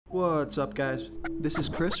What's up, guys? This is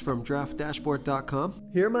Chris from DraftDashboard.com.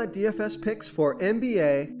 Here are my DFS picks for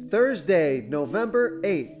NBA Thursday, November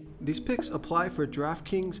 8th. These picks apply for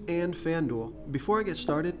DraftKings and FanDuel. Before I get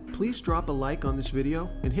started, please drop a like on this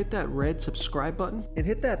video and hit that red subscribe button and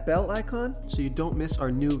hit that bell icon so you don't miss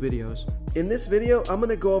our new videos. In this video, I'm going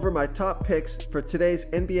to go over my top picks for today's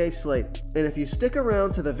NBA slate. And if you stick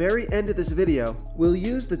around to the very end of this video, we'll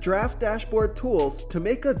use the Draft Dashboard tools to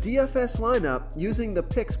make a DFS lineup using the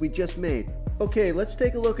picks we just made. Okay, let's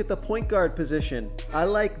take a look at the point guard position. I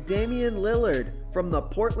like Damian Lillard from the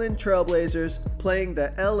Portland Trailblazers playing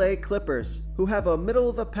the LA Clippers, who have a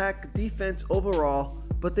middle-of-the-pack defense overall,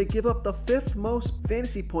 but they give up the 5th most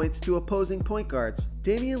fantasy points to opposing point guards.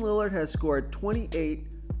 Damian Lillard has scored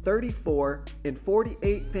 28, 34, and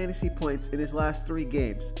 48 fantasy points in his last 3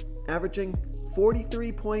 games, averaging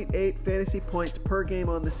 43.8 fantasy points per game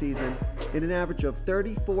on the season and an average of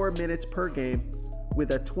 34 minutes per game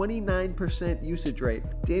with a 29% usage rate.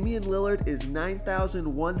 Damian Lillard is $9,100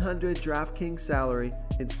 DraftKings salary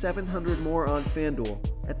and $700 more on FanDuel.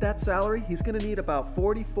 At that salary, he's going to need about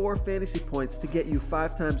 44 fantasy points to get you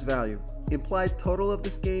 5 times value. Implied total of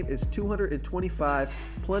this game is 225,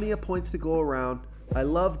 plenty of points to go around. I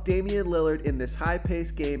love Damian Lillard in this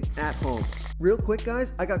high-paced game at home. Real quick,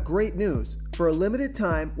 guys, I got great news. For a limited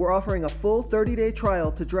time, we're offering a full 30-day trial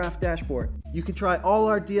to Draft Dashboard. You can try all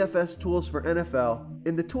our DFS tools for NFL,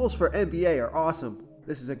 and the tools for NBA are awesome.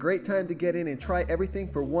 This is a great time to get in and try everything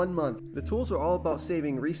for 1 month. The tools are all about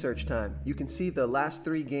saving research time. You can see the last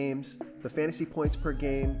 3 games, the fantasy points per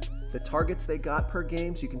game, the targets they got per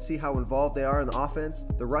game, so you can see how involved they are in the offense,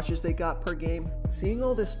 the rushes they got per game. Seeing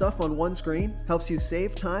all this stuff on one screen helps you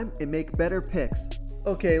save time and make better picks.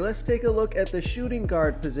 Okay, let's take a look at the shooting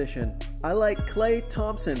guard position. I like Klay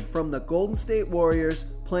Thompson from the Golden State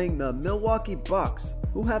Warriors playing the Milwaukee Bucks,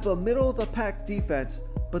 who have a middle-of-the-pack defense,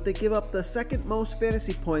 but they give up the 2nd most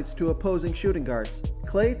fantasy points to opposing shooting guards.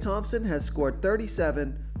 Klay Thompson has scored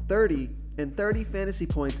 37, 30, and 30 fantasy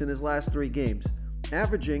points in his last 3 games,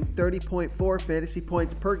 averaging 30.4 fantasy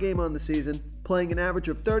points per game on the season, playing an average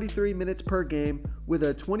of 33 minutes per game with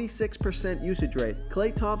a 26% usage rate.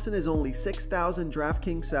 Klay Thompson is only $6,000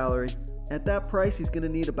 DraftKings salary. At that price, he's going to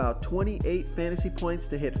need about 28 fantasy points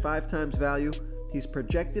to hit 5 times value. He's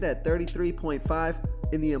projected at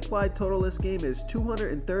 33.5, and the implied total this game is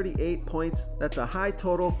 238 points. That's a high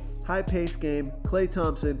total, high-paced game. Klay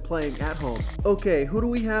Thompson playing at home. Okay, who do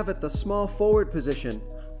we have at the small forward position?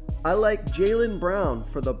 I like Jaylen Brown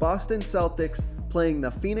for the Boston Celtics playing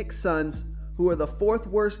the Phoenix Suns, who are the 4th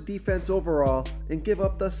worst defense overall and give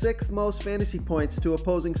up the 6th most fantasy points to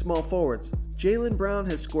opposing small forwards. Jaylen Brown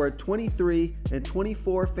has scored 23 and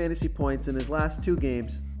 24 fantasy points in his last 2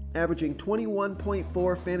 games, averaging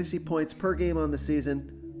 21.4 fantasy points per game on the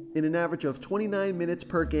season in an average of 29 minutes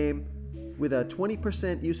per game with a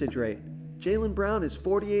 20% usage rate. Jaylen Brown is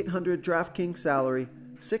 $4,800 DraftKings salary,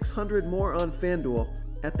 $600 more on FanDuel.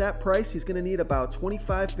 At that price, he's going to need about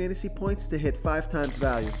 25 fantasy points to hit 5 times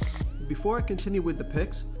value. Before I continue with the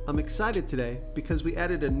picks, I'm excited today because we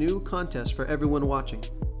added a new contest for everyone watching.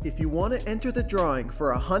 If you want to enter the drawing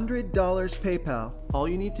for $100 PayPal, all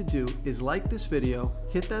you need to do is like this video,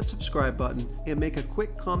 hit that subscribe button, and make a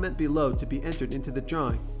quick comment below to be entered into the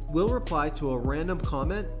drawing. We'll reply to a random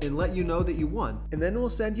comment and let you know that you won, and then we'll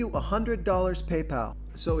send you $100 PayPal.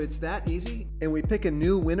 So it's that easy, and we pick a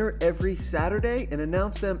new winner every Saturday and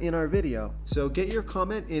announce them in our video. So get your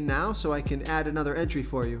comment in now so I can add another entry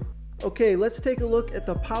for you. Okay, let's take a look at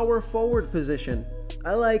the power forward position.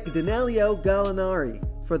 I like Danilo Gallinari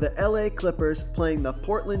for the LA Clippers playing the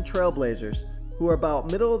Portland Trailblazers, who are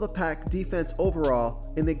about middle-of-the-pack defense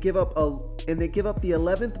overall, and they give up the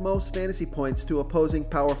 11th most fantasy points to opposing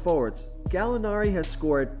power forwards. Gallinari has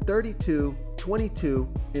scored 32,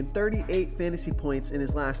 22, and 38 fantasy points in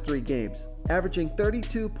his last 3 games, averaging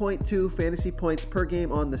 32.2 fantasy points per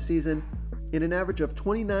game on the season in an average of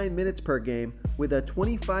 29 minutes per game with a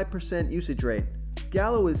 25% usage rate.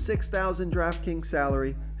 Gallo is $6,000 DraftKings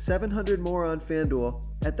salary, $700 more on FanDuel.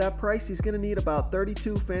 At that price, he's going to need about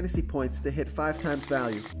 32 fantasy points to hit 5 times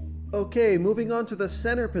value. Okay, moving on to the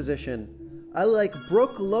center position. I like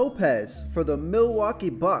Brook Lopez for the Milwaukee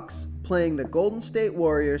Bucks playing the Golden State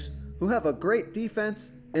Warriors, who have a great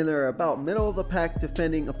defense and they're about middle of the pack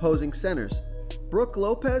defending opposing centers. Brook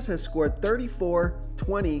Lopez has scored 34,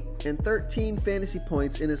 20, and 13 fantasy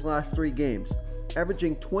points in his last 3 games,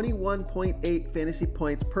 averaging 21.8 fantasy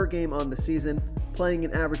points per game on the season, playing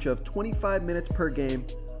an average of 25 minutes per game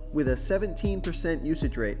with a 17%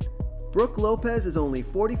 usage rate. Brook Lopez is only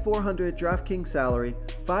 $4,400 DraftKings salary,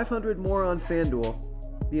 $500 more on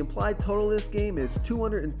FanDuel. The implied total of this game is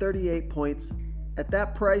 238 points, At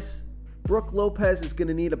that price, Brook Lopez is going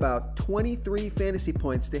to need about 23 fantasy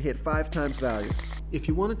points to hit 5 times value. If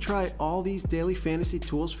you want to try all these daily fantasy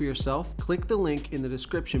tools for yourself, click the link in the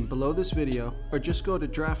description below this video or just go to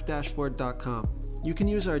draftdashboard.com. You can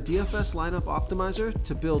use our DFS lineup optimizer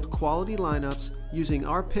to build quality lineups using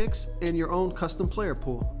our picks and your own custom player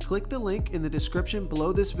pool. Click the link in the description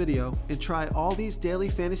below this video and try all these daily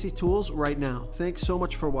fantasy tools right now. Thanks so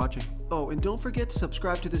much for watching. Oh, and don't forget to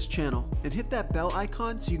subscribe to this channel and hit that bell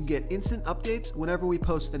icon so you can get instant updates whenever we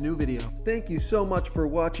post a new video. Thank you so much for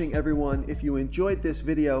watching, everyone. If you enjoyed this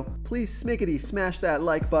video, please smash that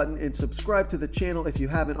like button and subscribe to the channel if you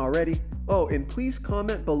haven't already. Oh, and please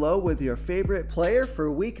comment below with your favorite player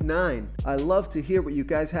for week 9. I love to hear what you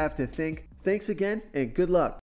guys have to think. Thanks again and good luck.